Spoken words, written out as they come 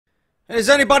Is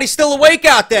anybody still awake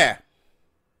out there?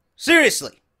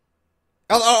 Seriously.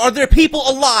 Are there people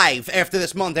alive after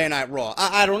this Monday Night Raw?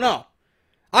 I don't know.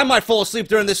 I might fall asleep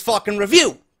during this fucking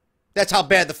review. That's how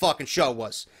bad the fucking show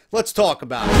was. Let's talk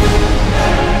about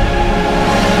it.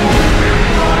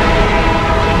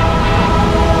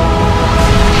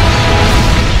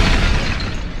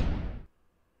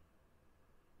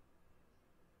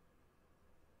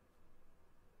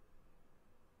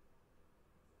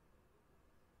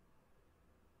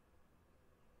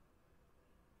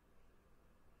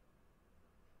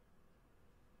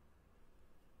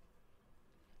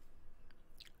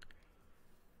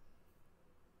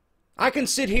 I can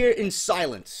sit here in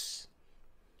silence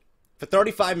for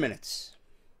 35 minutes,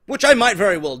 which I might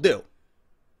very well do.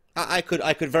 I could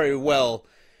very well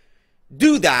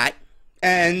do that,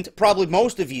 and probably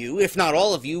most of you, if not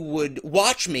all of you, would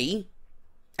watch me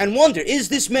and wonder, is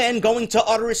this man going to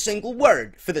utter a single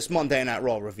word for this Monday Night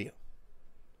Raw review?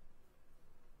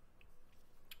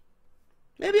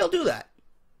 Maybe I'll do that.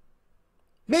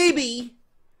 Maybe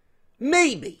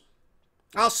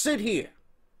I'll sit here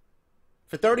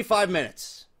for 35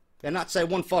 minutes and not say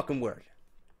one fucking word.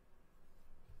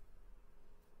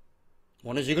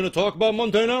 When is he going to talk about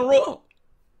Monday Night Raw?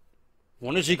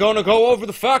 When is he going to go over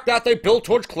the fact that they built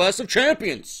towards Clash of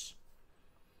Champions?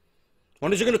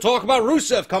 When is he going to talk about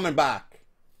Rusev coming back?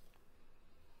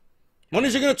 When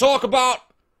is he going to talk about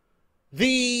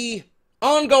the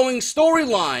ongoing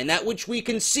storyline at which we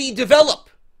can see develop?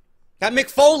 That Mick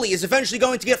Foley is eventually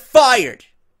going to get fired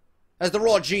as the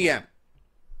Raw GM.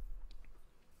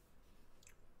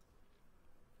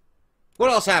 What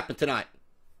else happened tonight?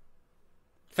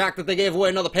 The fact that they gave away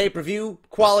another pay-per-view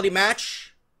quality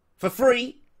match for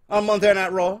free on Monday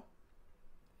Night Raw.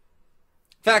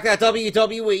 The fact that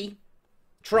WWE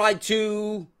tried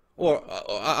to, or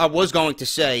I was going to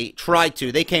say tried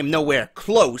to, they came nowhere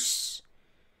close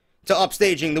to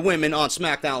upstaging the women on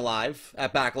Smackdown Live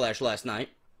at Backlash last night.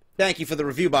 Thank you for the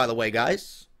review, by the way,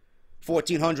 guys.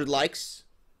 1,400 likes.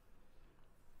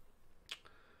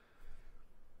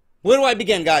 Where do I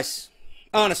begin, guys?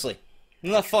 Honestly,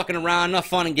 enough fucking around, enough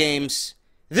fun and games.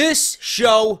 This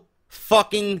show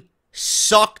fucking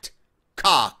sucked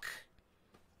cock.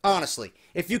 Honestly,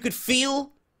 if you could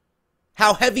feel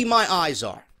how heavy my eyes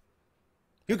are,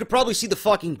 you could probably see the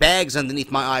fucking bags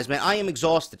underneath my eyes, man. I am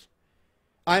exhausted.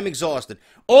 I am exhausted.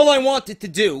 All I wanted to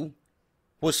do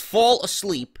was fall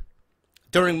asleep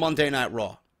during Monday Night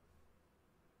Raw.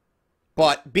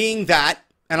 But being that,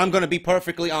 and I'm going to be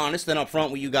perfectly honest and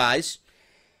upfront with you guys,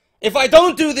 if I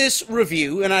don't do this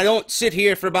review, and I don't sit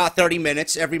here for about 30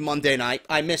 minutes every Monday night,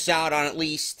 I miss out on at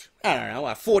least, I don't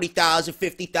know, 40,000,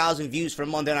 50,000 views for a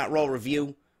Monday Night Raw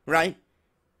review, right?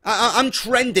 I'm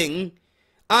trending.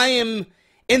 I am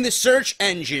in the search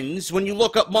engines. When you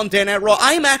look up Monday Night Raw,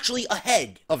 I am actually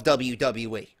ahead of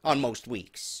WWE on most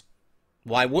weeks.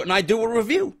 Why wouldn't I do a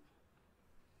review?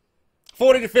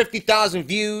 40 to 50,000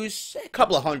 views, a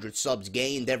couple of hundred subs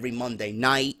gained every Monday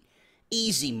night.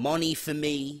 Easy money for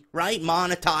me, right?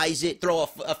 Monetize it, throw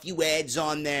a few ads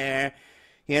on there,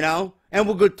 you know, and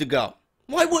we're good to go.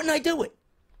 Why wouldn't I do it?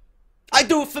 I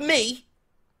do it for me,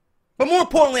 but more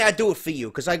importantly, I do it for you,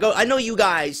 because I know you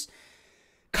guys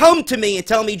come to me and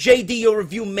tell me, JD, your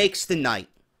review makes the night.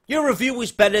 Your review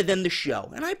is better than the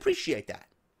show, and I appreciate that.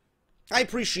 I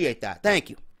appreciate that. Thank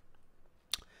you.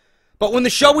 But when the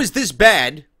show is this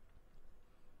bad,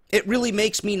 it really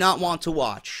makes me not want to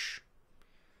watch.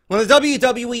 When the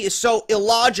WWE is so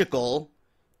illogical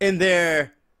in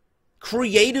their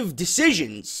creative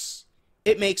decisions,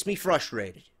 it makes me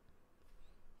frustrated.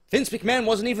 Vince McMahon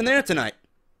wasn't even there tonight.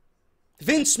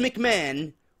 Vince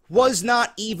McMahon was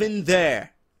not even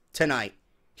there tonight.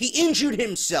 He injured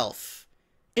himself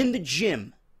in the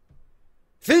gym.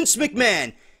 Vince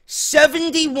McMahon,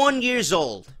 71 years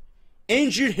old,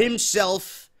 injured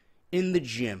himself in the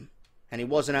gym. And he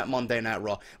wasn't at Monday Night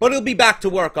Raw. But he'll be back to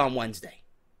work on Wednesday.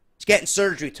 He's getting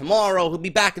surgery tomorrow. He'll be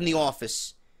back in the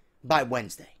office by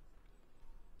Wednesday.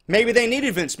 Maybe they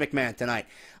needed Vince McMahon tonight.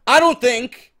 I don't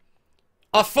think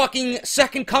a fucking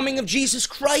second coming of Jesus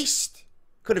Christ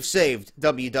could have saved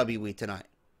WWE tonight.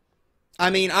 I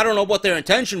mean, I don't know what their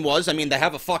intention was. I mean, they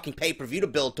have a fucking pay-per-view to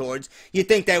build towards. You'd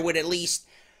think they would at least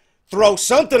throw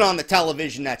something on the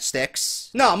television that sticks.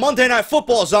 No, Monday Night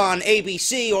Football's on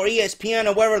ABC or ESPN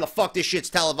or wherever the fuck this shit's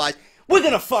televised. We're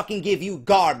gonna fucking give you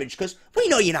garbage because we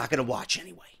know you're not gonna watch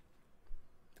anyway.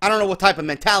 I don't know what type of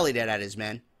mentality that is,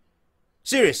 man.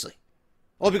 Seriously.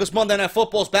 Oh, because Monday Night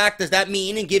Football's back, does that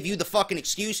mean and give you the fucking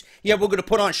excuse, yeah, we're gonna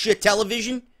put on shit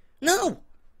television? No.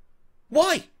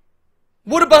 Why?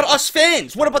 What about us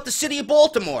fans? What about the city of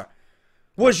Baltimore?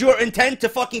 Was your intent to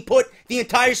fucking put the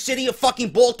entire city of fucking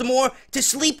Baltimore to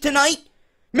sleep tonight?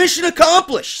 Mission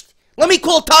accomplished. Let me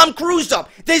call Tom Cruise up.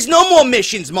 There's no more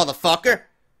missions, motherfucker.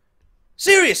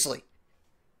 Seriously.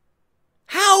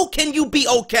 How can you be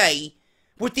okay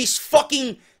with this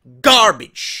fucking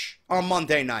garbage on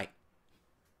Monday night?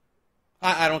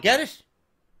 I don't get it.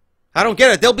 I don't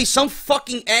get it. There'll be some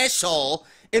fucking asshole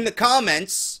in the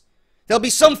comments. There'll be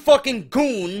some fucking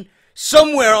goon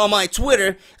somewhere on my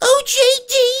Twitter. Oh,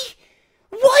 JD,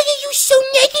 why are you so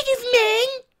negative, man?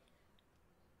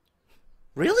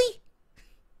 Really?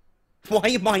 Why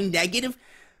am I negative?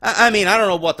 I mean, I don't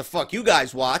know what the fuck you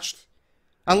guys watched.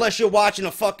 Unless you're watching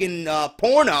a fucking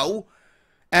porno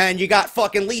and you got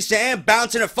fucking Lisa Ann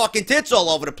bouncing her fucking tits all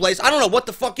over the place. I don't know what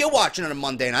the fuck you're watching on a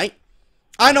Monday night.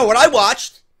 I know what I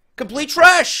watched. Complete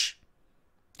trash.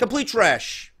 Complete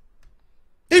trash.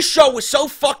 This show was so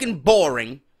fucking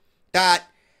boring that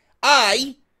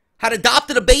I had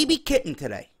adopted a baby kitten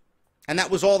today. And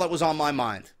that was all that was on my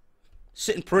mind.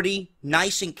 Sitting pretty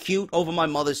nice and cute over my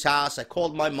mother's house. I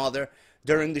called my mother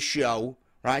during the show,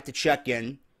 right, to check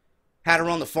in. Had her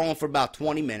on the phone for about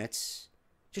 20 minutes.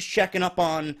 Just checking up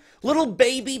on little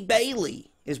baby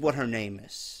Bayley is what her name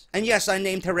is. And yes, I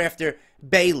named her after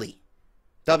Bayley,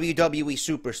 WWE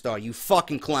superstar. You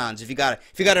fucking clowns. If you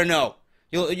gotta know,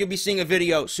 you'll be seeing a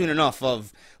video soon enough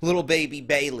of little baby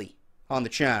Bayley on the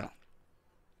channel.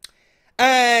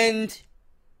 And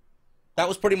that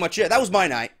was pretty much it. That was my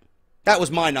night. That was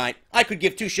my night. I could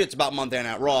give two shits about Monday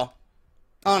Night Raw.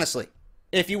 Honestly.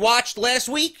 If you watched last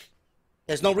week,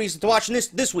 there's no reason to watch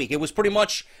this week. It was pretty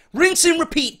much rinse and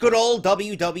repeat good old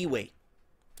WWE.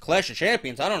 Clash of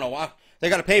Champions. I don't know why. They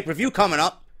got a pay-per-view coming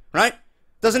up, right?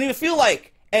 Doesn't even feel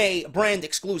like a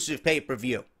brand-exclusive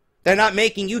pay-per-view. They're not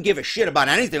making you give a shit about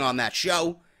anything on that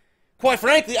show. Quite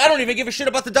frankly, I don't even give a shit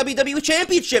about the WWE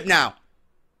Championship now.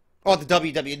 Or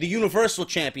the Universal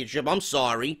Championship, I'm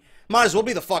sorry. Might as well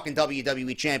be the fucking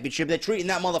WWE Championship. They're treating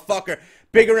that motherfucker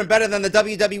bigger and better than the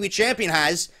WWE Champion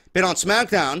has been on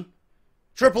Smackdown.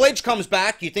 Triple H comes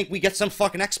back. You think we get some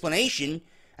fucking explanation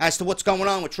as to what's going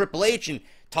on with Triple H and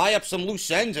tie up some loose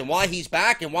ends and why he's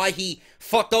back and why he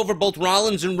fucked over both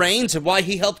Rollins and Reigns and why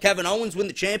he helped Kevin Owens win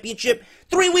the championship.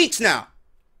 3 weeks now.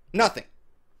 Nothing.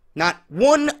 Not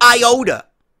one iota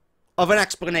of an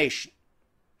explanation.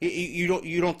 You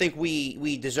don't think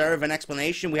we deserve an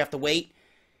explanation? We have to wait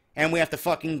and we have to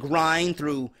fucking grind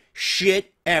through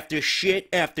shit after shit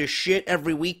after shit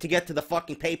every week to get to the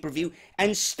fucking pay-per-view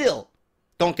and still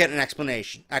don't get an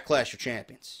explanation at Clash of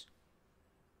Champions.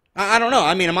 I don't know.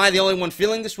 I mean, am I the only one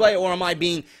feeling this way, or am I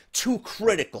being too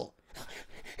critical?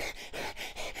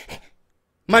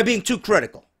 Am I being too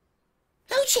critical?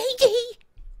 Oh, JD.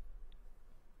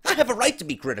 I have a right to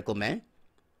be critical, man.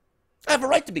 I have a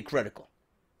right to be critical.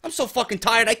 I'm so fucking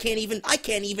tired, I can't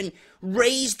even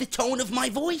raise the tone of my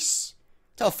voice.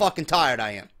 That's how fucking tired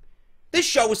I am. This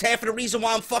show is half of the reason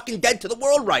why I'm fucking dead to the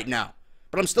world right now.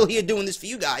 But I'm still here doing this for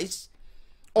you guys.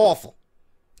 Awful.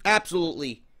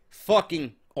 Absolutely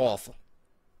fucking awful.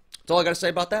 That's all I gotta say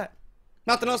about that.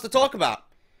 Nothing else to talk about.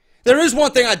 There is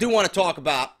one thing I do want to talk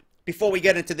about before we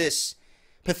get into this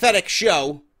pathetic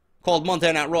show called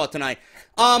Monday Night Raw tonight.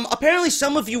 Apparently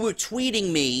some of you were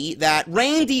tweeting me that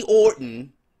Randy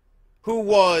Orton, who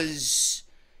was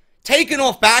taken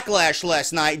off Backlash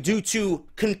last night due to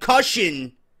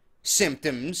concussion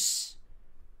symptoms,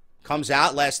 comes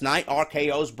out last night,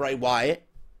 RKO's Bray Wyatt.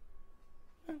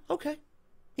 Okay.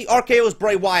 He RKO's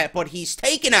Bray Wyatt, but he's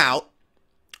taken out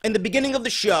in the beginning of the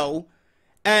show,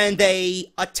 and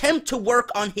they attempt to work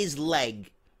on his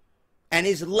leg. And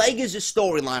his leg is a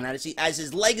storyline, as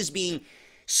his leg is being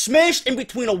smashed in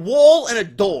between a wall and a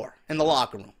door in the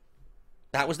locker room.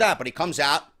 That was that, but he comes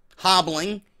out,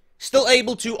 hobbling, still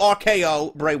able to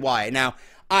RKO Bray Wyatt. Now,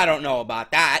 I don't know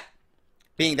about that,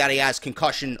 being that he has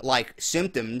concussion-like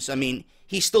symptoms. I mean,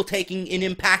 he's still taking an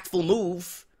impactful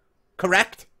move,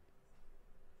 correct?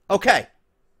 Okay,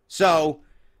 so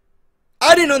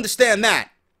I didn't understand that.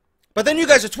 But then you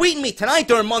guys are tweeting me tonight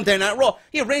during Monday Night Raw.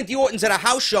 Yeah, Randy Orton's at a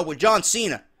house show with John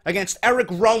Cena against Eric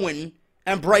Rowan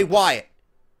and Bray Wyatt.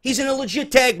 He's in a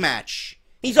legit tag match.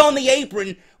 He's on the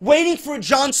apron waiting for a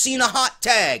John Cena hot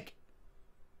tag.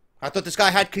 I thought this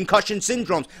guy had concussion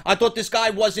syndromes. I thought this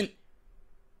guy wasn't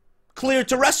cleared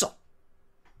to wrestle.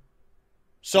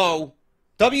 So,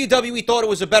 WWE thought it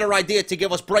was a better idea to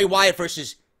give us Bray Wyatt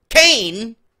versus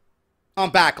Kane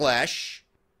on Backlash,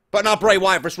 but not Bray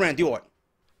Wyatt versus Randy Orton.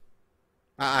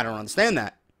 I don't understand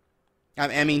that.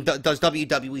 I mean, does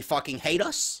WWE fucking hate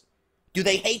us? Do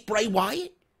they hate Bray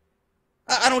Wyatt?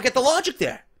 I don't get the logic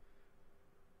there.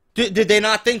 Did they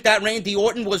not think that Randy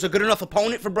Orton was a good enough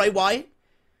opponent for Bray Wyatt?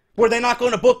 Were they not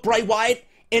going to book Bray Wyatt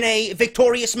in a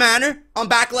victorious manner on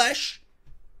Backlash?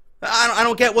 I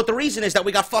don't get what the reason is that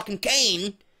we got fucking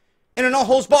Kane in a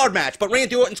no-holds-barred match, but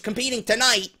Randy Orton's competing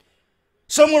tonight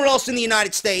somewhere else in the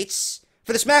United States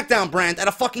for the Smackdown brand at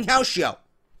a fucking house show.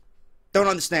 Don't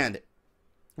understand it.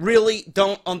 Really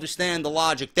don't understand the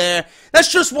logic there.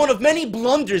 That's just one of many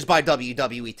blunders by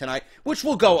WWE tonight, which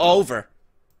we'll go over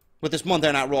with this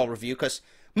Monday Night Raw review, because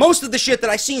most of the shit that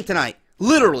I seen tonight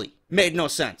literally made no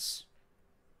sense.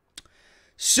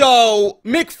 So,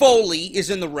 Mick Foley is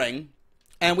in the ring,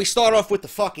 and we start off with the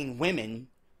fucking women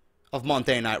of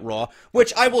Monday Night Raw,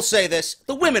 which I will say this,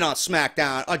 the women on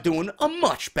SmackDown are doing a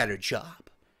much better job.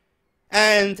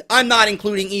 And I'm not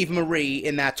including Eva Marie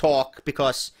in that talk,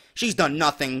 because she's done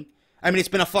nothing. I mean, it's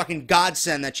been a fucking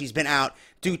godsend that she's been out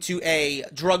due to a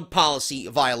drug policy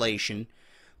violation.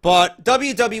 But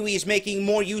WWE is making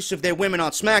more use of their women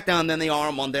on SmackDown than they are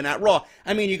on Monday Night Raw.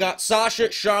 I mean, you got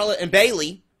Sasha, Charlotte, and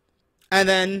Bayley, and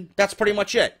then that's pretty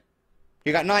much it.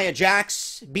 You got Nia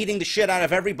Jax beating the shit out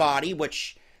of everybody,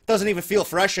 which doesn't even feel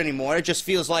fresh anymore. It just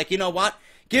feels like, you know what?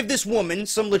 Give this woman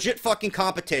some legit fucking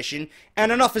competition,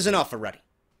 and enough is enough already.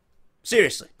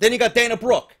 Seriously. Then you got Dana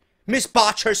Brooke, Miss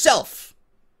Botch herself.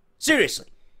 Seriously.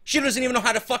 She doesn't even know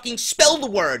how to fucking spell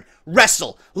the word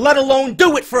wrestle, let alone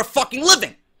do it for a fucking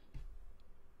living.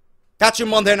 That's your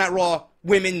Monday Night Raw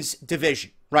women's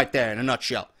division, right there in a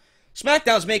nutshell.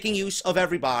 SmackDown's making use of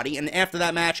everybody, and after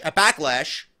that match at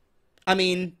Backlash, I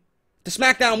mean, the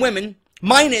SmackDown women,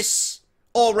 minus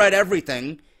All Red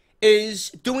Everything, is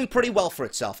doing pretty well for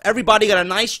itself. Everybody got a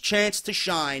nice chance to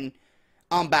shine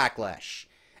on Backlash.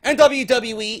 And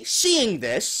WWE, seeing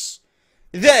this,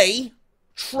 they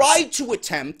tried to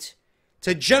attempt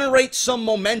to generate some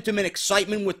momentum and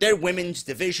excitement with their women's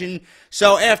division.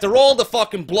 So after all the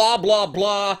fucking blah, blah,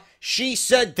 blah, she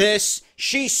said this,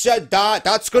 she said that,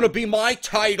 that's going to be my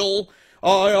title,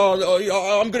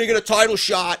 I'm going to get a title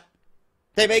shot.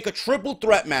 They make a triple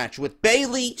threat match with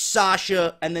Bayley,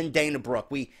 Sasha, and then Dana Brooke.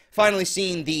 We finally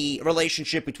seen the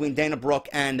relationship between Dana Brooke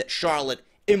and Charlotte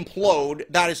implode.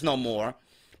 That is no more.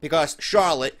 Because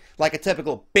Charlotte, like a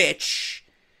typical bitch,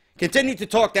 continued to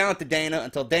talk down to Dana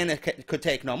until Dana could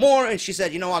take no more, and she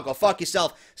said, you know what, go fuck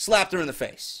yourself, slapped her in the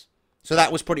face. So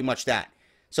that was pretty much that.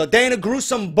 So Dana grew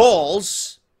some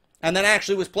balls, and then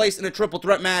actually was placed in a triple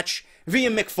threat match via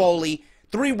Mick Foley.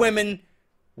 3 women,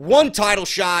 1 title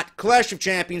shot, Clash of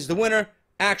Champions. The winner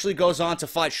actually goes on to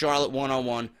fight Charlotte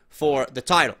one-on-one for the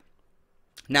title.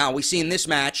 Now, we see in this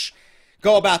match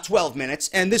go about 12 minutes,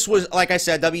 and this was, like I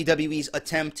said, WWE's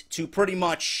attempt to pretty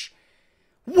much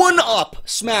one-up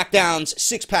SmackDown's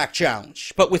six-pack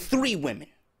challenge, but with 3 women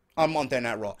on Monday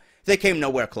Night Raw. They came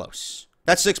nowhere close.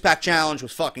 That six-pack challenge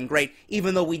was fucking great,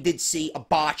 even though we did see a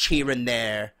botch here and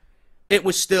there. It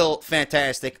was still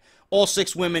fantastic. All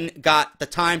 6 women got the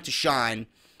time to shine,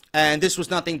 and this was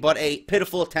nothing but a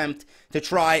pitiful attempt to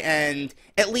try and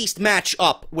at least match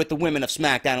up with the women of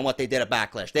SmackDown and what they did at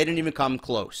Backlash. They didn't even come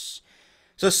close.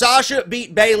 So Sasha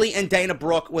beat Bayley and Dana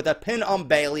Brooke with a pin on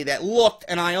Bayley that looked,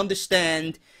 and I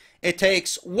understand, it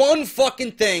takes one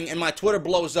fucking thing and my Twitter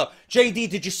blows up. JD,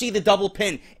 did you see the double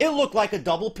pin? It looked like a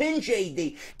double pin,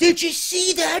 JD. Did you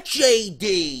see that,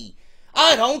 JD?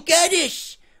 I don't get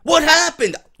it. What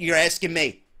happened? You're asking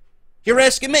me. You're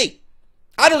asking me.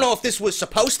 I don't know if this was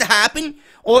supposed to happen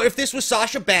or if this was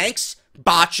Sasha Banks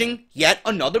botching yet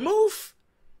another move.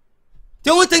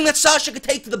 The only thing that Sasha could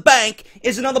take to the bank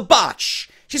is another botch.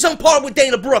 She's on par with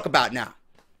Dana Brooke about now.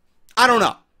 I don't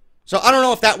know. So I don't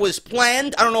know if that was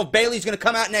planned. I don't know if Bayley's going to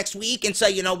come out next week and say,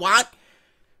 you know what?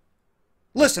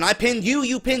 Listen, I pinned you,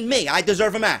 you pinned me. I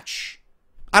deserve a match.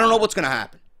 I don't know what's going to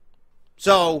happen.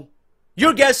 So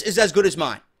your guess is as good as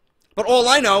mine. But all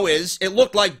I know is it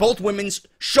looked like both women's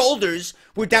shoulders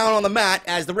were down on the mat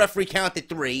as the referee counted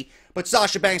 3, but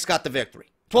Sasha Banks got the victory.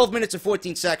 12 minutes and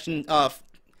 14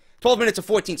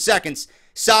 seconds.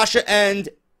 Sasha and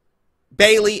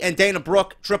Bayley and Dana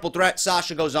Brooke, triple threat.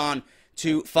 Sasha goes on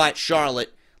to fight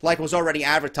Charlotte like it was already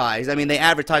advertised. I mean, they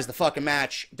advertised the fucking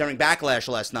match during Backlash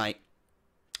last night.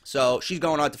 So she's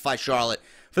going on to fight Charlotte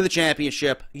for the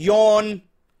championship. Yawn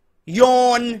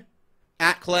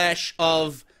at Clash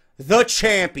of the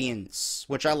Champions,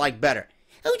 which I like better.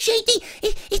 Oh, JD,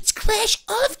 it's Clash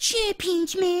of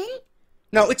Champions, man.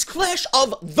 No, it's Clash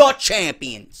of the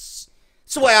Champions.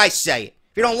 That's the way I say it.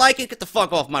 If you don't like it, get the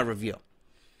fuck off my review.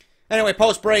 Anyway,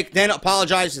 post-break, Dana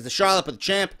apologizes to Charlotte, but the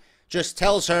champ just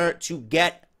tells her to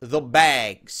get the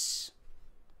bags.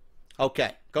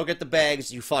 Okay, go get the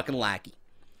bags, you fucking lackey.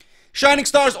 Shining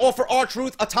Stars offer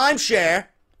R-Truth a timeshare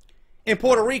in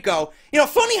Puerto Rico. You know,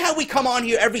 funny how we come on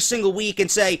here every single week and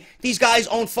say, these guys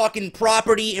own fucking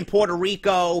property in Puerto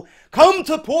Rico. Come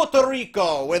to Puerto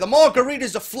Rico, where the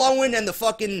margaritas are flowing and the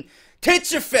fucking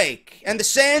tits are fake, and the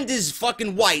sand is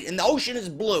fucking white, and the ocean is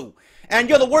blue, and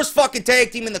you're the worst fucking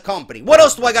tag team in the company. What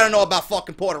else do I gotta know about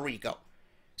fucking Puerto Rico?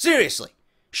 Seriously.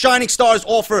 Shining Stars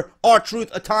offer R-Truth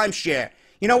a timeshare.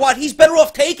 You know what? He's better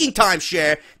off taking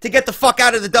timeshare to get the fuck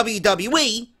out of the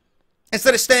WWE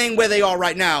instead of staying where they are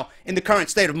right now in the current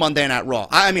state of Monday Night Raw.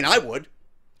 I mean, I would.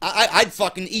 I'd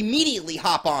fucking immediately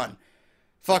hop on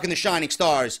fucking the Shining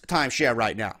Stars timeshare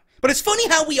right now. But it's funny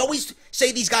how we always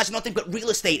say these guys are nothing but real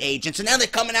estate agents, and now they're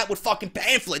coming out with fucking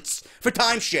pamphlets for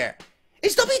timeshare.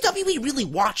 Is WWE really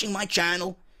watching my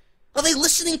channel? Are they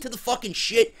listening to the fucking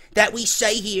shit that we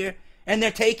say here, and they're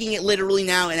taking it literally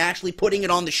now and actually putting it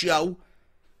on the show?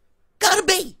 Gotta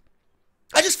be.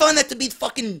 I just find that to be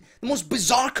fucking the most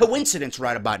bizarre coincidence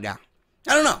right about now.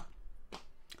 I don't know.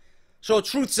 So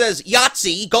Truth says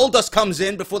Yahtzee. Goldust comes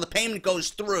in before the payment goes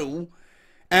through.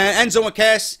 And Enzo and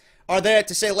Cass are there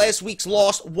to say last week's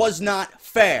loss was not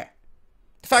fair.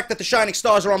 The fact that the Shining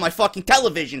Stars are on my fucking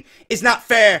television is not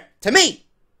fair to me.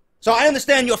 So I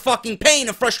understand your fucking pain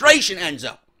and frustration,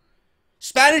 Enzo.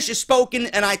 Spanish is spoken,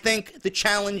 and I think the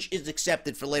challenge is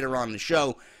accepted for later on in the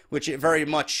show, which it very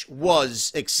much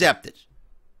was accepted.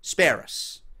 Spare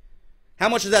us. How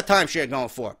much is that timeshare going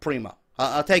for, Primo?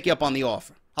 I'll take you up on the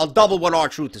offer. I'll double what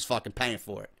R-Truth is fucking paying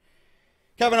for it.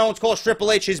 Kevin Owens calls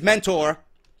Triple H his mentor.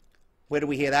 Where did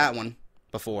we hear that one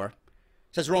before?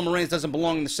 Says Roman Reigns doesn't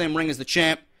belong in the same ring as the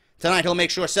champ. Tonight he'll make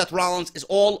sure Seth Rollins is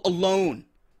all alone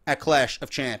at Clash of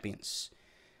Champions.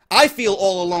 I feel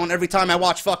all alone every time I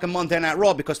watch fucking Monday Night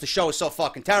Raw because the show is so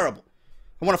fucking terrible.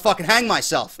 I want to fucking hang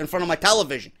myself in front of my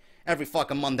television every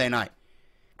fucking Monday night.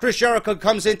 Chris Jericho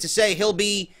comes in to say he'll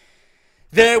be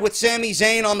there with Sami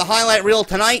Zayn on the highlight reel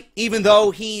tonight, even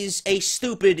though he's a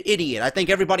stupid idiot. I think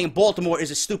everybody in Baltimore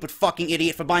is a stupid fucking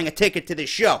idiot for buying a ticket to this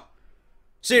show.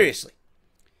 Seriously.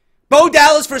 Bo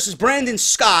Dallas versus Brandon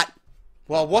Scott.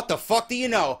 Well, what the fuck do you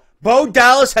know? Bo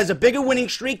Dallas has a bigger winning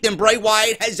streak than Bray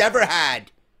Wyatt has ever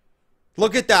had.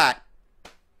 Look at that.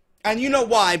 And you know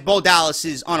why Bo Dallas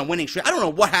is on a winning streak. I don't know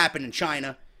what happened in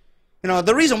China. You know,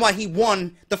 the reason why he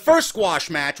won the first squash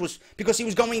match was because he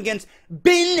was going against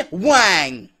Bin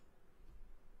Wang.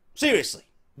 Seriously.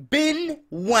 Bin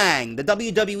Wang, the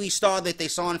WWE star that they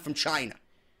saw from China.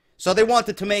 So they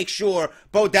wanted to make sure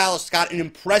Bo Dallas got an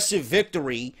impressive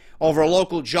victory over a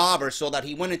local jobber so that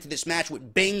he went into this match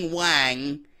with Bing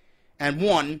Wang and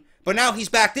won. But now he's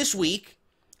back this week.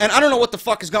 And I don't know what the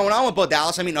fuck is going on with Bo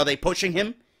Dallas. I mean, are they pushing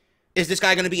him? Is this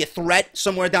guy going to be a threat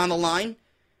somewhere down the line?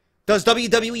 Does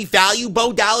WWE value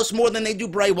Bo Dallas more than they do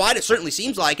Bray Wyatt? It certainly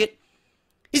seems like it.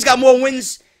 He's got more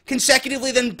wins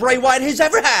consecutively than Bray Wyatt has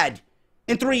ever had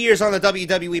in 3 years on the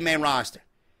WWE main roster.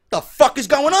 The fuck is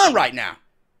going on right now?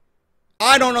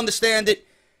 I don't understand it,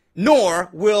 nor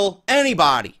will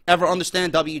anybody ever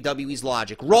understand WWE's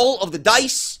logic. Roll of the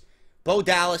dice, Bo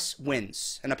Dallas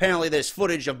wins. And apparently there's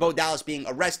footage of Bo Dallas being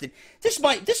arrested. This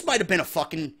might have been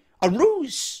a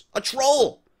ruse, a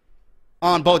troll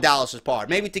on Bo Dallas' part.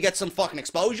 Maybe to get some fucking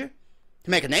exposure, to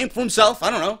make a name for himself.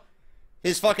 I don't know.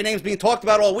 His fucking name's being talked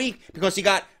about all week because he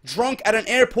got drunk at an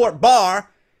airport bar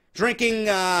drinking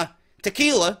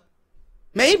tequila.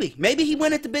 Maybe he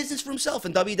went into business for himself,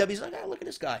 and WWE's like, ah, look at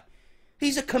this guy.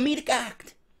 He's a comedic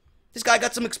act. This guy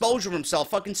got some exposure for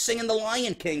himself, fucking singing the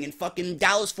Lion King in fucking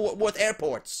Dallas-Fort Worth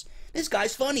airports. This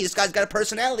guy's funny. This guy's got a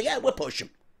personality. Yeah, we'll push him.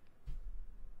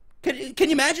 Can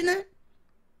you imagine that?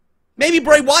 Maybe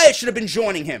Bray Wyatt should have been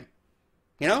joining him.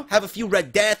 You know, have a few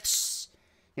red deaths.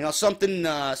 You know, something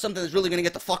that's really gonna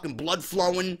get the fucking blood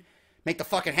flowing, make the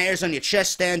fucking hairs on your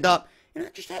chest stand up. You know,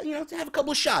 just have a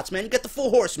couple of shots, man. You get the four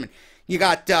horsemen. You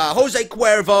got Jose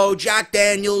Cuervo, Jack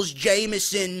Daniels,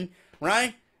 Jameson,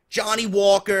 right? Johnny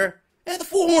Walker. Yeah, the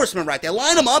four horsemen right there.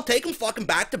 Line them up, take them fucking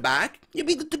back to back. You'll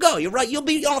be good to go. You're right. You'll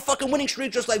be on a fucking winning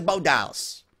streak just like Bo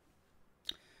Dallas.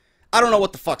 I don't know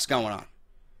what the fuck's going on,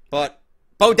 but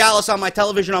Bo Dallas on my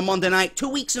television on Monday night, 2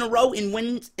 weeks in a row in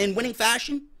winning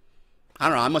fashion. I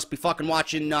don't know. I must be fucking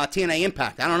watching TNA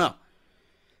Impact. I don't know.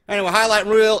 Anyway, highlight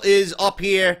reel is up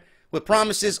here with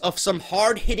promises of some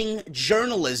hard-hitting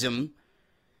journalism.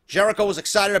 Jericho was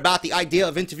excited about the idea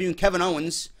of interviewing Kevin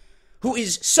Owens, who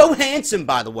is so handsome,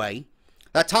 by the way,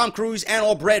 that Tom Cruise and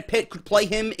or Brad Pitt could play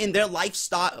him in their life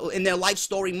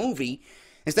story movie.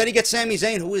 Instead, he gets Sami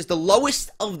Zayn, who is the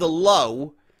lowest of the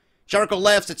low. Jericho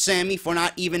laughs at Sami for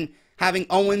not even having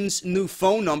Owens' new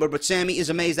phone number, but Sami is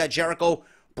amazed that Jericho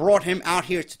brought him out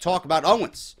here to talk about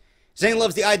Owens. Zayn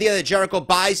loves the idea that Jericho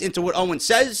buys into what Owens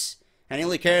says, and he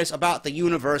only cares about the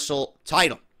Universal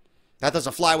title. That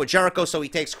doesn't fly with Jericho, so he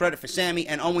takes credit for Sami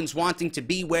and Owens wanting to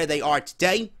be where they are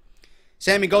today.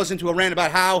 Sami goes into a rant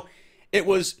about how it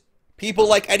was people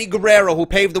like Eddie Guerrero who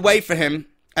paved the way for him,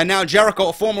 and now Jericho,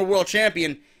 a former world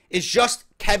champion, is just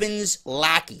Kevin's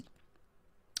lackey.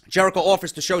 Jericho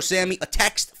offers to show Sami a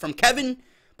text from Kevin,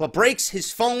 but breaks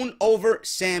his phone over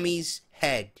Sami's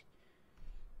head.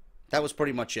 That was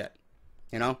pretty much it,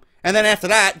 you know? And then after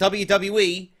that,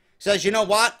 WWE says, you know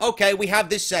what? Okay, we have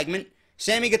this segment.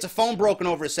 Sami gets a phone broken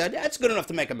over his head. That's good enough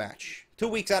to make a match. 2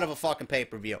 weeks out of a fucking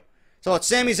pay-per-view. So it's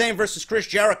Sami Zayn versus Chris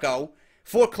Jericho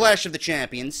for Clash of the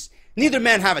Champions. Neither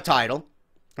men have a title,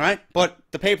 right? But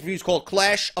the pay-per-view is called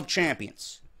Clash of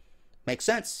Champions. Makes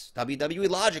sense. WWE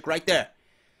logic right there.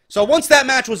 So once that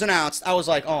match was announced, I was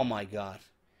like, oh my God.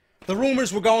 The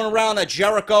rumors were going around that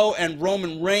Jericho and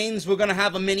Roman Reigns were going to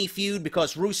have a mini feud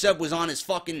because Rusev was on his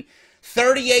fucking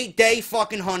 38-day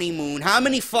fucking honeymoon. How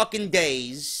many fucking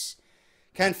days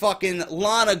can fucking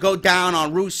Lana go down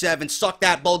on Rusev and suck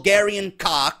that Bulgarian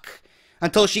cock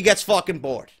until she gets fucking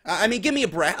bored? I mean, give me a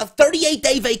break. A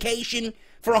 38-day vacation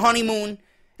for a honeymoon?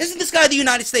 Isn't this guy the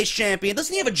United States champion?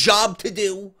 Doesn't he have a job to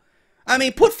do? I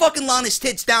mean, put fucking Lana's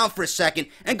tits down for a second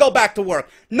and go back to work.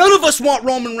 None of us want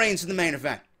Roman Reigns in the main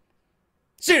event.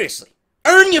 Seriously.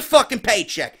 Earn your fucking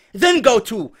paycheck. Then go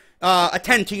to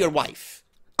attend to your wife.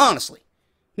 Honestly.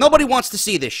 Nobody wants to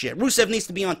see this shit. Rusev needs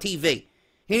to be on TV.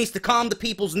 He needs to calm the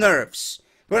people's nerves.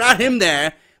 Without him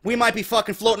there, we might be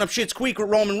fucking floating up shit's creek with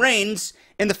Roman Reigns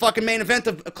in the fucking main event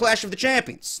of a Clash of the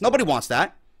Champions. Nobody wants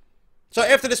that. So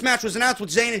after this match was announced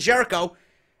with Zayn and Jericho,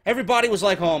 everybody was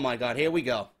like, oh my God, here we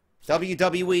go.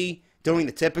 WWE doing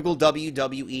the typical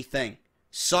WWE thing.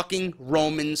 Sucking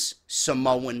Roman's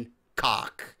Samoan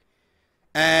cock.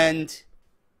 And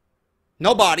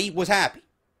nobody was happy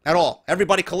at all.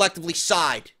 Everybody collectively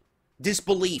sighed.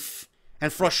 Disbelief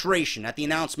and frustration at the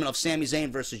announcement of Sami Zayn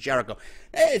versus Jericho.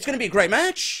 Hey, it's going to be a great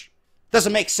match.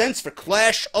 Doesn't make sense for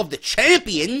Clash of the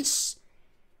Champions.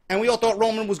 And we all thought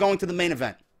Roman was going to the main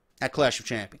event at Clash of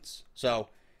Champions. So,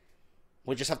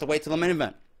 we'll just have to wait till the main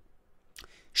event.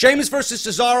 Sheamus versus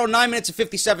Cesaro, 9 minutes and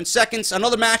 57 seconds.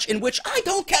 Another match in which I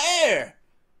don't care.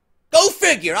 Go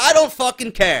figure. I don't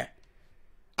fucking care.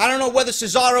 I don't know whether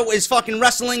Cesaro is fucking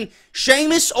wrestling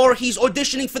Sheamus or he's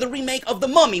auditioning for the remake of The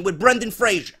Mummy with Brendan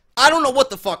Fraser. I don't know what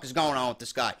the fuck is going on with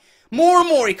this guy. More and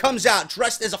more he comes out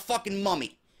dressed as a fucking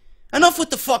mummy. Enough with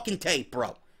the fucking tape,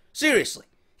 bro. Seriously.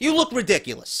 You look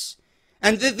ridiculous.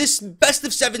 And this best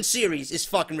of 7 series is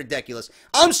fucking ridiculous.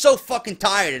 I'm so fucking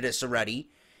tired of this already.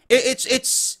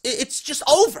 It's just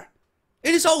over.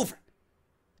 It is over.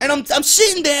 And I'm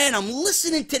sitting there and I'm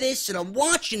listening to this and I'm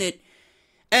watching it.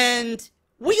 And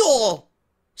we all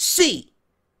see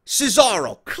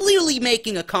Cesaro clearly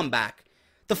making a comeback.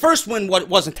 The first one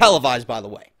wasn't televised, by the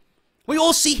way. We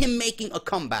all see him making a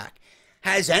comeback.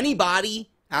 Has anybody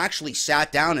actually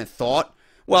sat down and thought,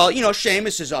 well, you know,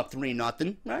 Sheamus is up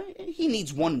 3-0, right? He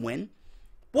needs one win.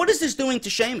 What is this doing to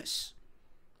Sheamus?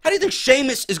 How do you think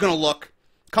Sheamus is going to look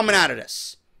coming out of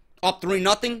this? Up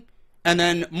 3-0, and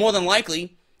then more than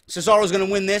likely, Cesaro's going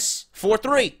to win this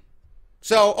 4-3.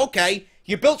 So, okay,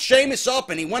 you built Sheamus up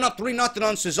and he went up 3-0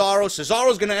 on Cesaro.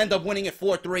 Cesaro's going to end up winning it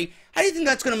 4-3. How do you think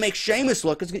that's going to make Sheamus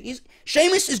look?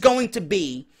 Sheamus is going to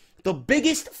be the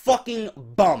biggest fucking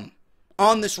bum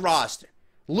on this roster.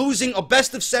 Losing a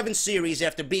best of 7 series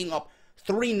after being up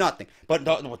 3-0. But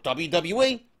with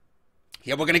WWE,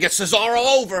 yeah, we're going to get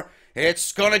Cesaro over.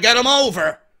 It's going to get him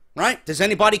over. Right? Does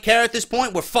anybody care at this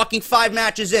point? We're fucking 5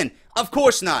 matches in. Of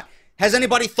course not. Has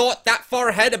anybody thought that far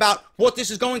ahead about what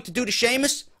this is going to do to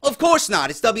Sheamus? Of course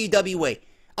not. It's WWE.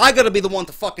 I gotta be the one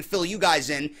to fucking fill you guys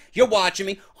in. You're watching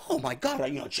me. Oh my God,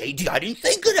 you know, JD, I didn't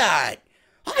think of that.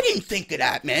 I didn't think of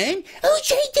that, man. Oh,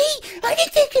 JD, I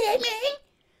didn't think of that, man.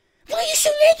 Why are you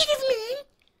so negative, man?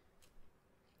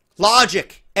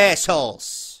 Logic,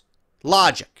 assholes.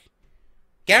 Logic.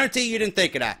 Guarantee you didn't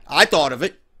think of that. I thought of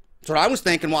it. That's what I was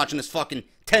thinking watching this fucking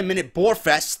 10-minute bore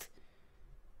fest.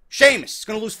 Sheamus is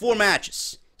going to lose 4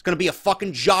 matches. It's going to be a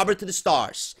fucking jobber to the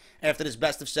stars after this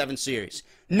best of 7 series.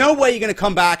 No way you're going to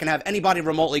come back and have anybody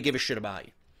remotely give a shit about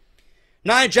you.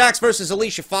 Nia Jax versus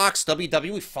Alicia Fox.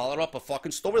 WWE followed up a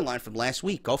fucking storyline from last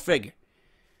week. Go figure.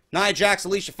 Nia Jax,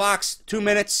 Alicia Fox, 2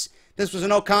 minutes. This was a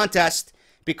no contest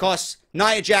because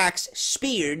Nia Jax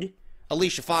speared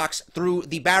Alicia Fox through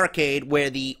the barricade where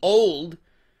the old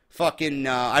fucking,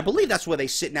 I believe that's where they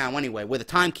sit now anyway, where the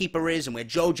timekeeper is and where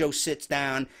JoJo sits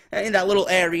down, in that little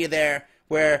area there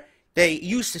where they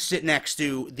used to sit next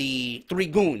to the 3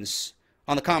 goons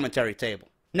on the commentary table.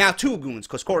 Now 2 goons,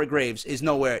 because Corey Graves is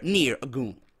nowhere near a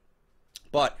goon.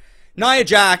 But Nia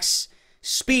Jax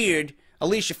speared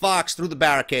Alicia Fox through the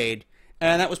barricade,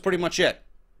 And that was pretty much it.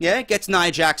 Yeah, it gets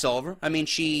Nia Jax over. I mean,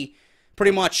 she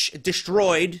pretty much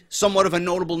destroyed somewhat of a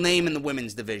notable name in the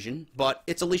women's division, but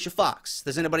it's Alicia Fox.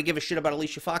 Does anybody give a shit about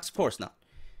Alicia Fox? Of course not.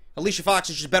 Alicia Fox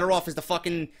is just better off as the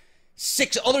fucking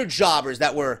 6 other jobbers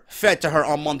that were fed to her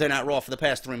on Monday Night Raw for the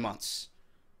past 3 months.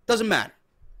 Doesn't matter.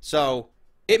 So,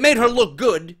 it made her look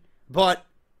good, but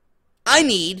I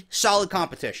need solid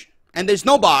competition. And there's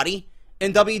nobody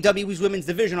in WWE's women's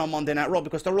division on Monday Night Raw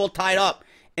because they're all tied up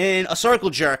in a circle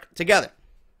jerk together.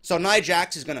 So Nia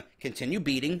Jax is going to continue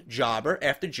beating jobber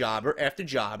after jobber after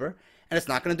jobber, and it's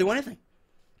not going to do anything.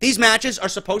 These matches are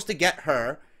supposed to get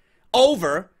her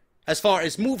over as far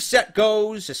as moveset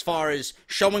goes, as far as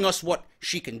showing us what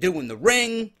she can do in the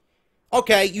ring.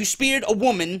 Okay, you speared a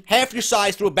woman half your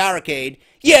size through a barricade.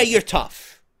 Yeah, you're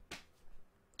tough.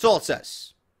 That's all it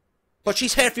says. But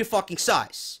she's half your fucking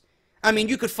size. I mean,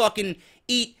 you could fucking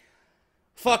eat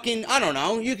fucking, I don't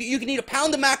know, you can eat a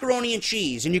pound of macaroni and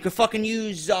cheese, and you could fucking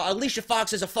use Alicia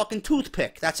Fox as a fucking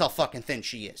toothpick. That's how fucking thin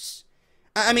she is.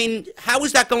 I mean, how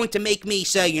is that going to make me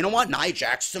say, you know what, Nia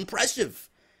Jax is impressive?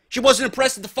 She wasn't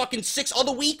impressed at the fucking 6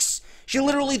 other weeks? She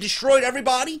literally destroyed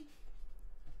everybody?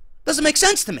 Doesn't make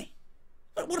sense to me.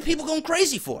 What are people going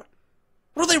crazy for?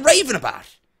 What are they raving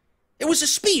about? It was a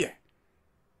spear.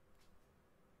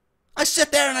 I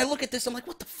sit there and I look at this, I'm like,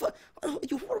 what the fuck? What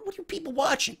are you people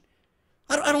watching?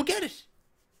 I don't get it.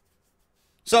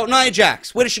 So, Nia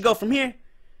Jax, where does she go from here?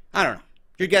 I don't know.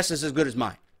 Your guess is as good as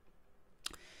mine.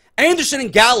 Anderson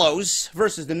and Gallows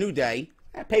versus the New Day.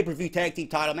 That pay-per-view tag team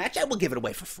title match, I will give it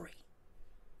away for free.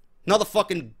 Another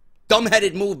fucking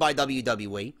dumb-headed move by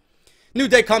WWE. New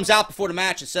Day comes out before the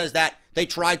match and says that they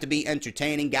tried to be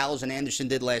entertaining. Gallows and Anderson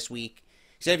did last week.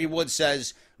 Xavier Woods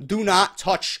says, do not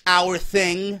touch our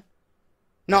thing.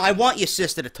 No, I want your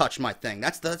sister to touch my thing.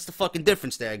 That's the fucking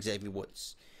difference there, Xavier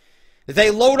Woods. They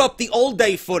load up the old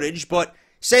day footage, but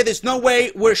say there's no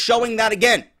way we're showing that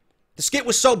again. The skit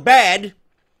was so bad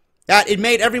that it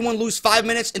made everyone lose 5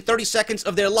 minutes and 30 seconds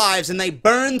of their lives, and they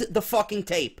burned the fucking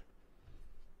tape.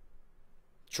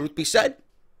 Truth be said,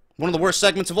 one of the worst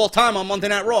segments of all time on Monday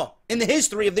Night Raw in the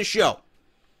history of this show.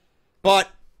 But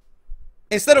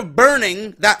instead of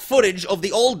burning that footage of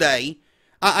the old day,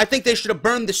 I think they should have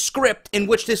burned the script in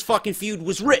which this fucking feud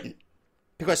was written.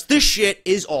 Because this shit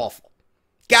is awful.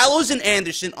 Gallows and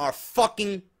Anderson are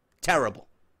fucking terrible.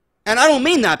 And I don't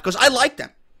mean that because I like them.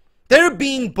 They're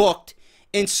being booked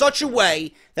in such a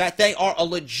way that they are a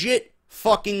legit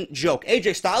fucking joke.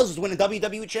 AJ Styles is winning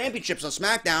WWE Championships on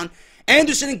Smackdown.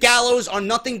 Anderson and Gallows are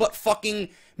nothing but fucking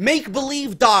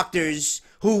make-believe doctors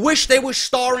who wish they were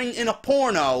starring in a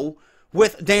porno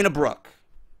with Dana Brooke.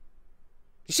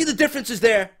 You see the differences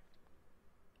there?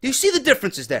 Do you see the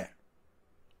differences there?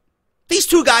 These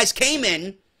two guys came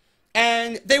in,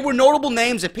 and they were notable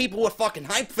names, and people were fucking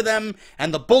hyped for them,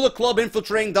 and the Bullet Club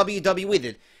infiltrating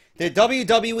WWE. The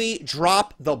WWE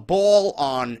dropped the ball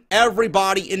on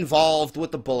everybody involved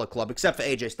with the Bullet Club, except for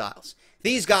AJ Styles.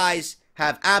 These guys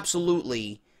have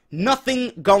absolutely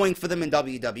nothing going for them in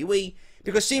WWE,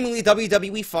 because seemingly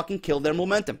WWE fucking killed their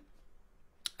momentum.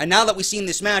 And now that we've seen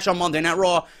this match on Monday Night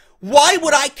Raw, why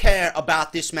would I care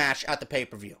about this match at the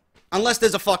pay-per-view? Unless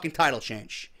there's a fucking title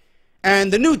change.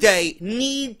 And the New Day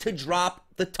need to drop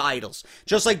the titles.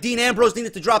 Just like Dean Ambrose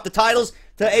needed to drop the titles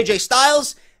to AJ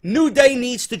Styles, New Day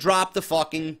needs to drop the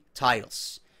fucking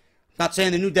titles. I'm not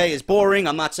saying the New Day is boring.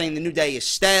 I'm not saying the New Day is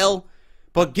stale.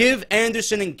 But give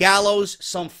Anderson and Gallows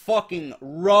some fucking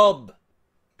rub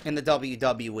in the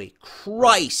WWE.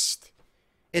 Christ.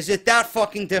 Is it that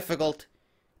fucking difficult?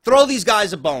 Throw these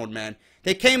guys a bone, man.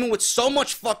 They came in with so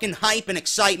much fucking hype and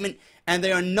excitement, and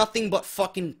they are nothing but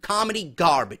fucking comedy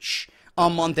garbage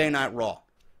on Monday Night Raw.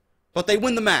 But they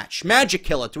win the match. Magic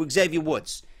Killer to Xavier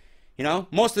Woods. You know,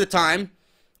 most of the time,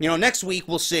 you know, next week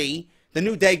we'll see the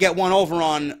New Day get one over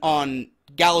on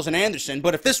Gallows and Anderson.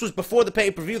 But if this was before the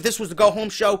pay-per-view, if this was the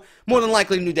go-home show, more than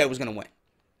likely the New Day was going to win.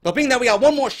 But being that we got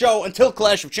one more show until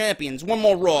Clash of Champions, one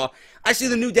more Raw, I see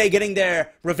the New Day getting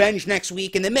their revenge next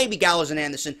week, and then maybe Gallows and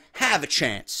Anderson have a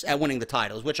chance at winning the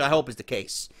titles, which I hope is the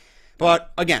case.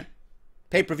 But, again,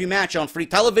 pay-per-view match on free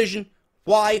television,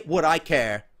 why would I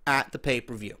care at the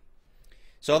pay-per-view?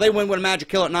 So they win with a Magic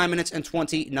Kill at 9 minutes and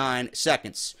 29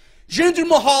 seconds. Jinder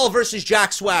Mahal versus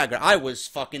Jack Swagger.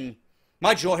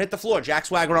 My jaw hit the floor. Jack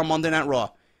Swagger on Monday Night Raw.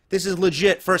 This is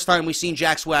legit first time we've seen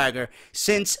Jack Swagger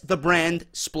since the brand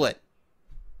split.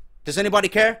 Does anybody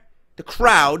care? The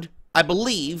crowd, I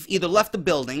believe, either left the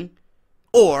building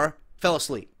or fell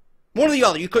asleep. One or the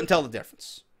other, you couldn't tell the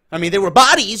difference. I mean, there were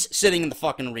bodies sitting in the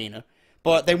fucking arena,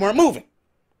 but they weren't moving.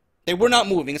 They were not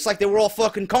moving. It's like they were all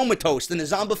fucking comatose in a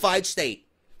zombified state.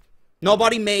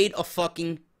 Nobody made a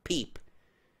fucking peep.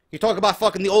 You talk about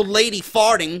fucking the old lady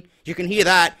farting. You can hear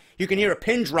that. You can hear a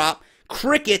pin drop.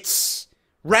 Crickets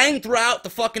rang throughout the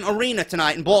fucking arena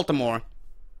tonight in Baltimore.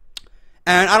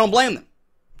 And I don't blame them.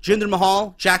 Jinder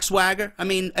Mahal, Jack Swagger. I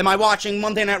mean, am I watching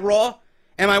Monday Night Raw?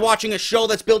 Am I watching a show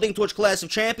that's building towards Clash of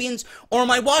Champions? Or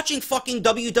am I watching fucking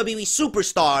WWE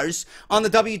superstars on the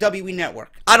WWE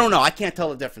Network? I don't know. I can't tell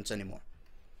the difference anymore.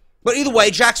 But either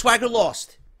way, Jack Swagger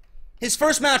lost. His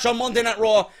first match on Monday Night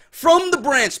Raw from the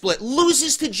brand split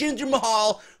loses to Jinder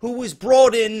Mahal, who was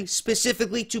brought in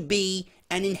specifically to be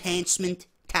an enhancement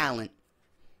talent.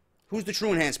 Who's the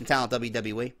true enhancement talent,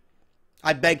 WWE?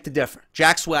 I beg to differ.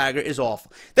 Jack Swagger is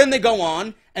awful. Then they go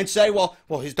on and say, well,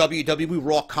 his WWE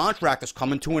Raw contract is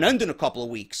coming to an end in a couple of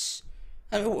weeks.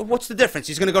 I mean, what's the difference?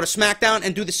 He's going to go to Smackdown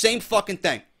and do the same fucking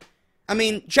thing. I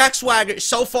mean, Jack Swagger is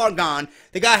so far gone.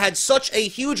 The guy had such a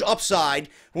huge upside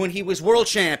when he was world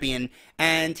champion,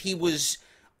 and he was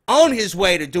on his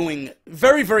way to doing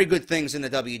very, very good things in the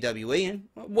WWE. And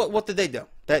what did they do?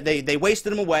 They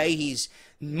wasted him away. He's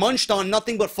munched on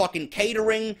nothing but fucking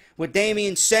catering with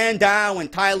Damian Sandow and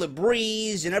Tyler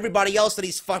Breeze and everybody else that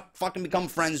he's fucking become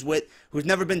friends with, who's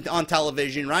never been on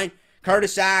television, right?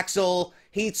 Curtis Axel,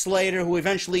 Heath Slater, who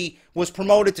eventually was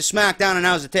promoted to SmackDown and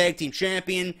now is a tag team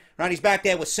champion, right? He's back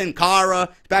there with Sin Cara.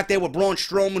 He's back there with Braun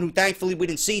Strowman, who thankfully we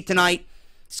didn't see tonight.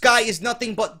 This guy is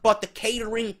nothing but the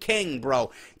catering king, bro.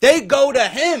 They go to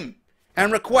him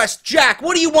and request, Jack,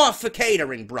 what do you want for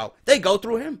catering, bro? They go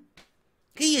through him.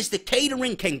 He is the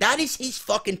catering king. That is his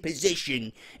fucking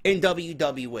position in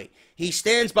WWE. He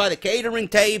stands by the catering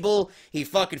table. He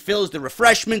fucking fills the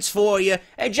refreshments for you.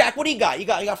 Hey, Jack, what do you got? You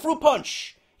got fruit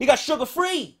punch. You got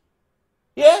sugar-free.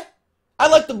 Yeah? I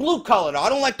like the blue color, though. I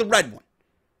don't like the red one.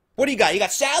 What do you got? You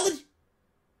got salad?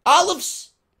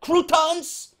 Olives?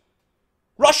 Croutons?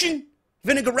 Russian?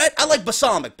 Vinaigrette? I like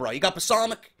balsamic, bro. You got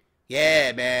balsamic?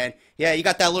 Yeah, man. Yeah, you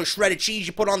got that little shredded cheese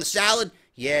you put on the salad?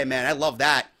 Yeah, man. I love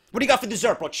that. What do you got for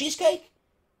dessert, bro? Cheesecake?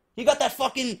 You got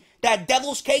that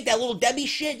devil's cake, that little Debbie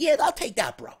shit? Yeah, I'll take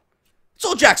that, bro. That's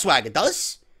all Jack Swagger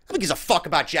does. Nobody gives a fuck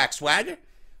about Jack Swagger.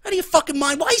 Out of your fucking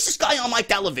mind. Why is this guy on my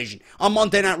television on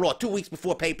Monday Night Raw 2 weeks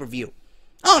before pay-per-view?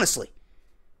 Honestly.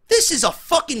 This is a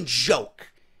fucking joke.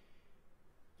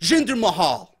 Jinder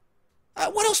Mahal.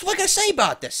 What else am I going to say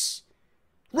about this?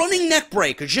 Running neck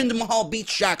breaker. Jinder Mahal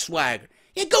beats Jack Swagger.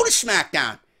 Yeah, go to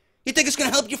SmackDown. You think it's going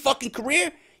to help your fucking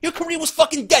career? Your career was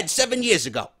fucking dead 7 years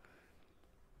ago.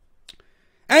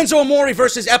 Enzo Amore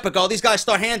versus Epico. These guys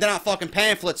start handing out fucking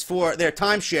pamphlets for their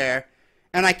timeshare.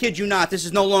 And I kid you not, this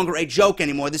is no longer a joke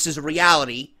anymore. This is a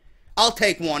reality. I'll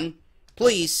take one.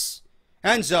 Please.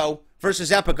 Enzo versus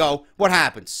Epico. What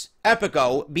happens?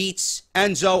 Epico beats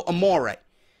Enzo Amore.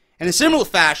 In a similar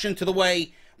fashion to the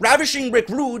way Ravishing Rick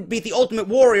Rude beat the Ultimate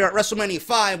Warrior at WrestleMania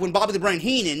 5 when Bobby the Brain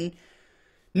Heenan,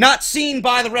 not seen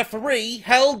by the referee,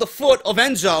 held the foot of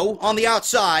Enzo on the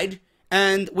outside,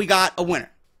 and we got a winner.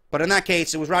 But in that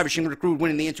case, it was Ravishing Rick Rude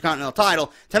winning the Intercontinental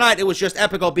title. Tonight, it was just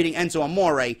Epico beating Enzo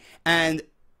Amore, and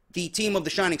the team of the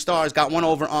Shining Stars got one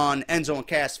over on Enzo and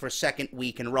Cass for a second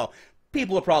week in a row.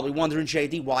 People are probably wondering,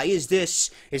 JD, why is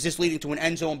this? Is this leading to an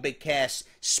Enzo and Big Cass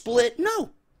split? No.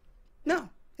 No.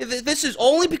 This is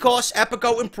only because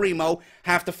Epico and Primo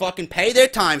have to fucking pay their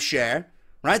timeshare,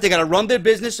 right? They got to run their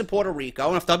business in Puerto Rico,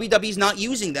 and if WWE's not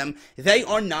using them, they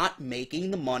are not making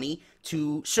the money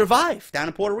to survive down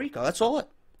in Puerto Rico. That's all it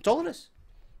is.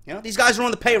 You know, these guys are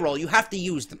on the payroll. You have to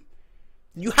use them.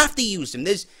 You have to use them.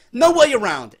 There's no way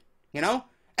around it, you know?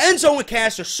 Enzo and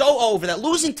Cass are so over that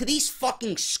losing to these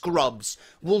fucking scrubs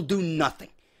will do nothing.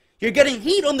 You're getting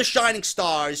heat on the Shining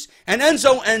Stars, and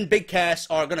Enzo and Big Cass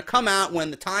are going to come out when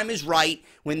the time is right,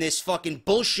 when this fucking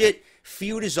bullshit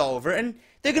feud is over, and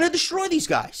they're going to destroy these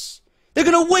guys. They're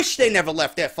going to wish they never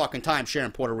left their fucking timeshare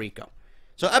in Puerto Rico.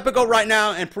 So Epico right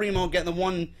now and Primo getting the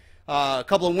one,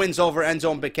 couple of wins over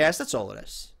Enzo and Big Cass. That's all it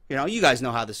is. You know, you guys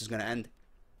know how this is going to end.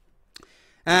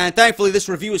 And thankfully, this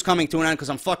review is coming to an end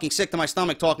because I'm fucking sick to my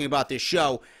stomach talking about this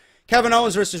show. Kevin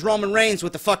Owens versus Roman Reigns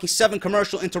with the fucking 7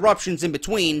 commercial interruptions in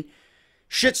between.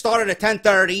 Shit started at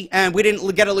 10:30, and we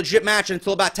didn't get a legit match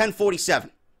until about 10:47.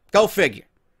 Go figure.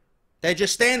 They're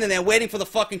just standing there waiting for the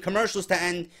fucking commercials to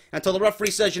end until the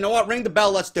referee says, you know what, ring the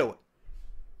bell, let's do it.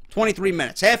 23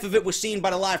 minutes. Half of it was seen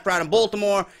by the live crowd in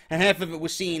Baltimore, and half of it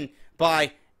was seen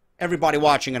by everybody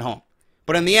watching at home.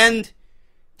 But in the end,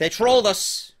 they trolled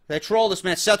us. They trolled us,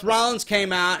 man. Seth Rollins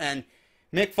came out, and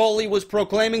Mick Foley was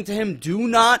proclaiming to him, do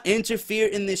not interfere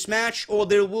in this match, or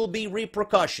there will be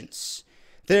repercussions.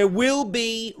 There will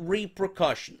be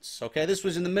repercussions. Okay, this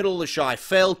was in the middle of the show. I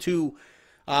failed to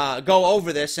go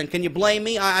over this, and can you blame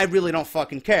me? I really don't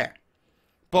fucking care.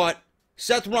 But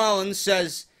Seth Rollins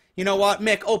says, you know what,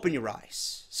 Mick, open your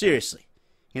eyes. Seriously.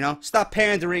 You know, stop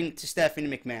pandering to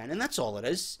Stephanie McMahon. And that's all it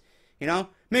is. You know,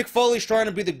 Mick Foley's trying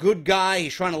to be the good guy.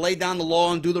 He's trying to lay down the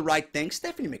law and do the right thing.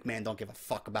 Stephanie McMahon don't give a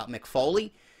fuck about Mick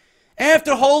Foley.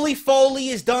 After Holy Foley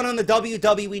is done on the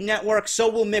WWE Network,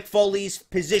 so will Mick Foley's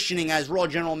positioning as Raw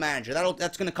General Manager.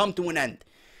 That's going to come to an end.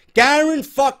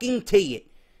 Guarantee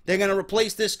it. They're going to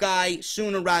replace this guy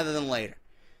sooner rather than later.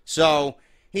 So,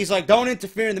 he's like, don't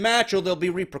interfere in the match or there'll be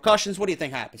repercussions. What do you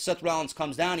think happens? Seth Rollins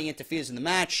comes down, he interferes in the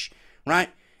match, right?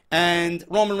 And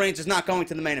Roman Reigns is not going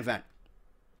to the main event.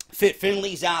 Fit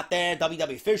Finley's out there.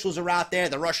 WWE officials are out there.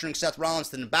 They're ushering Seth Rollins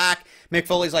to the back. Mick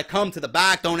Foley's like, come to the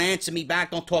back. Don't answer me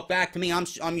back. Don't talk back to me.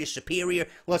 I'm your superior.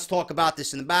 Let's talk about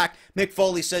this in the back. Mick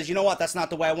Foley says, you know what? That's not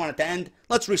the way I want it to end.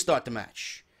 Let's restart the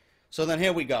match. So then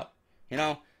here we go. You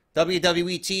know,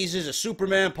 WWE teases a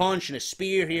Superman punch and a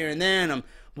spear here and there. And I'm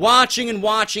watching and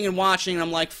watching and watching. And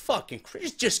I'm like, fucking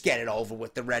Chris, just get it over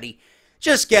with already.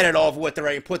 Just get it over with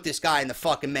already. Put this guy in the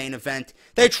fucking main event.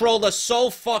 They trolled us so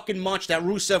fucking much that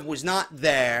Rusev was not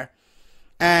there.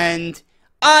 And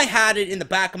I had it in the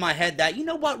back of my head that, you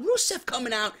know what, Rusev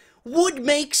coming out would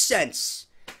make sense.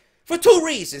 For two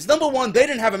reasons. Number one, they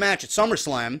didn't have a match at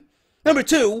SummerSlam. Number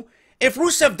two, if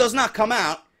Rusev does not come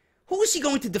out, who is he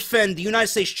going to defend the United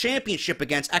States Championship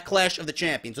against at Clash of the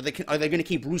Champions? Are they going to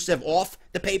keep Rusev off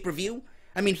the pay-per-view?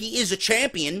 I mean, he is a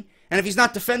champion. And if he's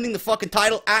not defending the fucking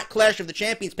title at Clash of the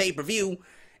Champions pay-per-view,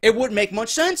 it wouldn't make much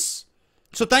sense.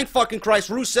 So thank fucking Christ,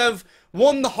 Rusev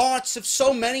won the hearts of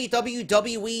so many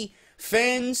WWE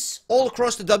fans all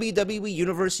across the WWE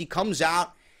universe. He comes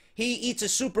out, he eats a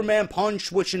Superman punch,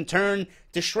 which in turn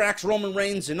distracts Roman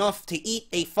Reigns enough to eat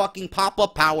a fucking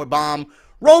pop-up powerbomb.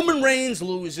 Roman Reigns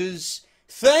loses.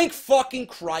 Thank fucking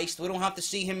Christ we don't have to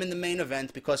see him in the main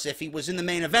event, because if he was in the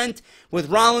main event with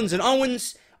Rollins and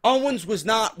Owens, Owens was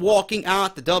not walking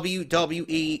out the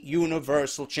WWE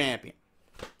Universal Champion.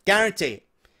 Guarantee it.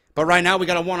 But right now we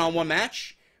got a one-on-one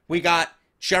match. We got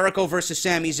Jericho versus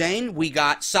Sami Zayn. We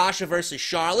got Sasha versus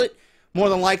Charlotte. More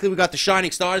than likely we got the Shining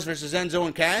Stars versus Enzo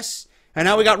and Cass. And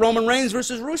now we got Roman Reigns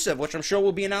versus Rusev, which I'm sure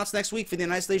will be announced next week for the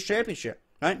United States Championship.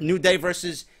 Right? New Day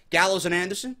versus Gallows and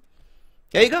Anderson.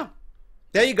 There you go.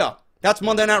 There you go. That's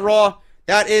Monday Night Raw.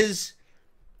 That is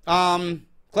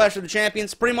Clash of the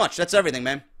Champions. Pretty much. That's everything,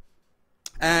 man.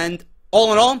 And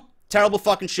all in all, terrible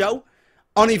fucking show.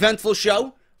 Uneventful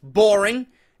show. Boring.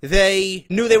 They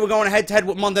knew they were going head-to-head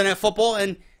with Monday Night Football,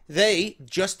 and they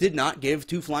just did not give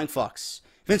two flying fucks.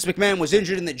 Vince McMahon was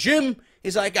injured in the gym.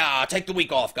 He's like, take the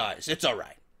week off, guys. It's all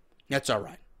right. It's all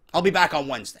right. I'll be back on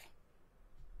Wednesday.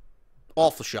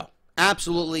 Awful show.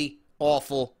 Absolutely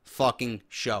awful fucking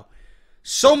show.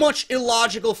 So much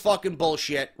illogical fucking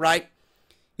bullshit, right?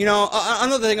 You know,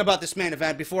 another thing about this main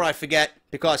event, before I forget,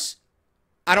 because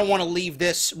I don't want to leave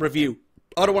this review.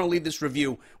 I don't want to leave this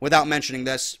review without mentioning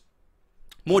this.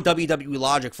 More WWE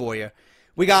logic for you.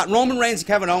 We got Roman Reigns and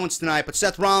Kevin Owens tonight, but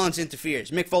Seth Rollins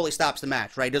interferes. Mick Foley stops the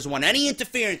match, right? He doesn't want any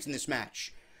interference in this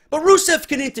match. But Rusev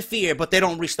can interfere, but they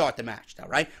don't restart the match, all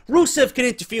right? Rusev can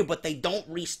interfere, but they don't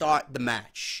restart the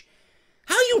match.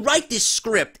 How you write this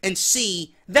script and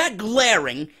see that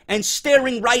glaring and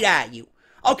staring right at you?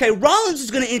 Okay, Rollins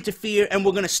is going to interfere, and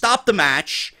we're going to stop the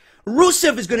match.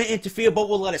 Rusev is going to interfere, but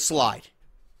we'll let it slide.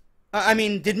 I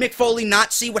mean, did Mick Foley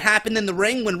not see what happened in the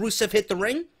ring when Rusev hit the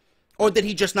ring? Or did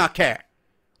he just not care?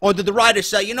 Or did the writers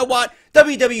say, you know what?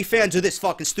 WWE fans are this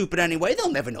fucking stupid anyway.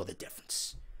 They'll never know the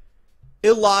difference.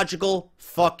 Illogical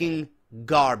fucking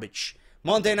garbage.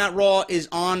 Monday Night Raw is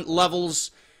on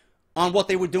levels on what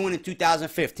they were doing in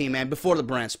 2015, man, before the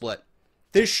brand split.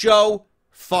 This show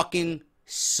fucking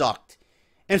sucked.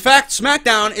 In fact,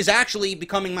 Smackdown is actually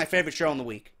becoming my favorite show in the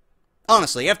week.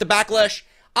 Honestly, after Backlash,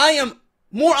 I am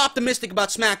more optimistic about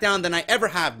Smackdown than I ever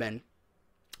have been.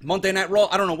 Monday Night Raw,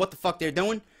 I don't know what the fuck they're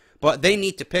doing, but they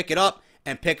need to pick it up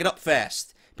and pick it up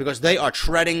fast, because they are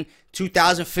treading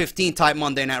 2015 type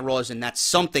Monday Night Raws, and that's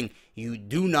something you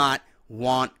do not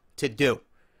want to do.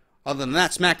 Other than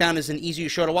that, Smackdown is an easier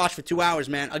show to watch for 2 hours,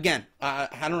 man. Again, I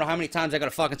don't know how many times I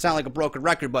gotta fucking sound like a broken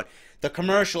record, but the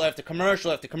commercial after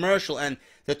commercial after commercial and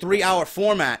the 3-hour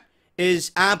format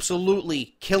is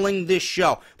absolutely killing this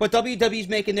show. But WWE's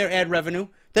making their ad revenue.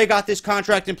 They got this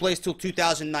contract in place till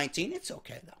 2019. It's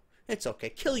okay, though. It's okay.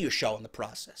 Kill your show in the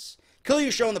process. Kill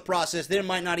your show in the process. There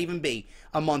might not even be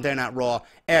a Monday Night Raw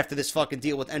after this fucking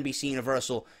deal with NBC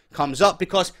Universal comes up,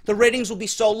 because the ratings will be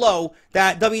so low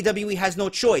that WWE has no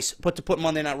choice but to put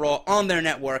Monday Night Raw on their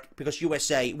network, because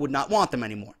USA would not want them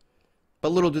anymore.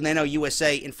 But little do they know,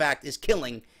 USA, in fact, is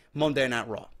killing Monday Night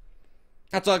Raw.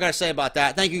 That's all I got to say about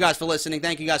that. Thank you guys for listening.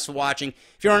 Thank you guys for watching.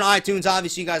 If you're on iTunes,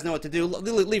 obviously you guys know what to do.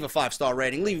 Leave a 5-star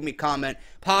rating. Leave me a comment.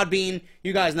 Podbean,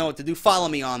 you guys know what to do. Follow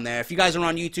me on there. If you guys are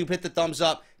on YouTube, hit the thumbs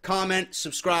up. Comment,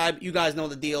 subscribe. You guys know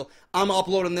the deal. I'm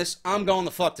uploading this. I'm going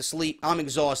the fuck to sleep. I'm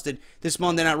exhausted. This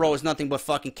Monday Night Raw is nothing but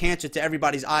fucking cancer to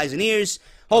everybody's eyes and ears.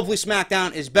 Hopefully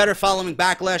Smackdown is better following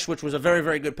Backlash, which was a very,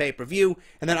 very good pay-per-view.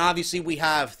 And then obviously we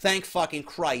have, thank fucking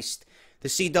Christ, the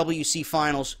CWC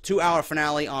Finals, 2-hour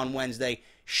finale on Wednesday.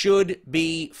 Should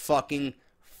be fucking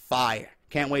fire.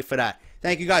 Can't wait for that.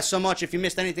 Thank you guys so much. If you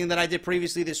missed anything that I did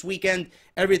previously this weekend,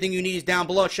 everything you need is down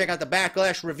below. Check out the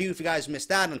Backlash review if you guys missed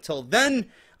that. Until then,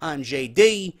 I'm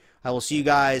JD. I will see you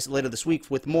guys later this week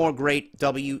with more great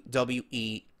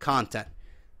WWE content.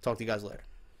 Talk to you guys later.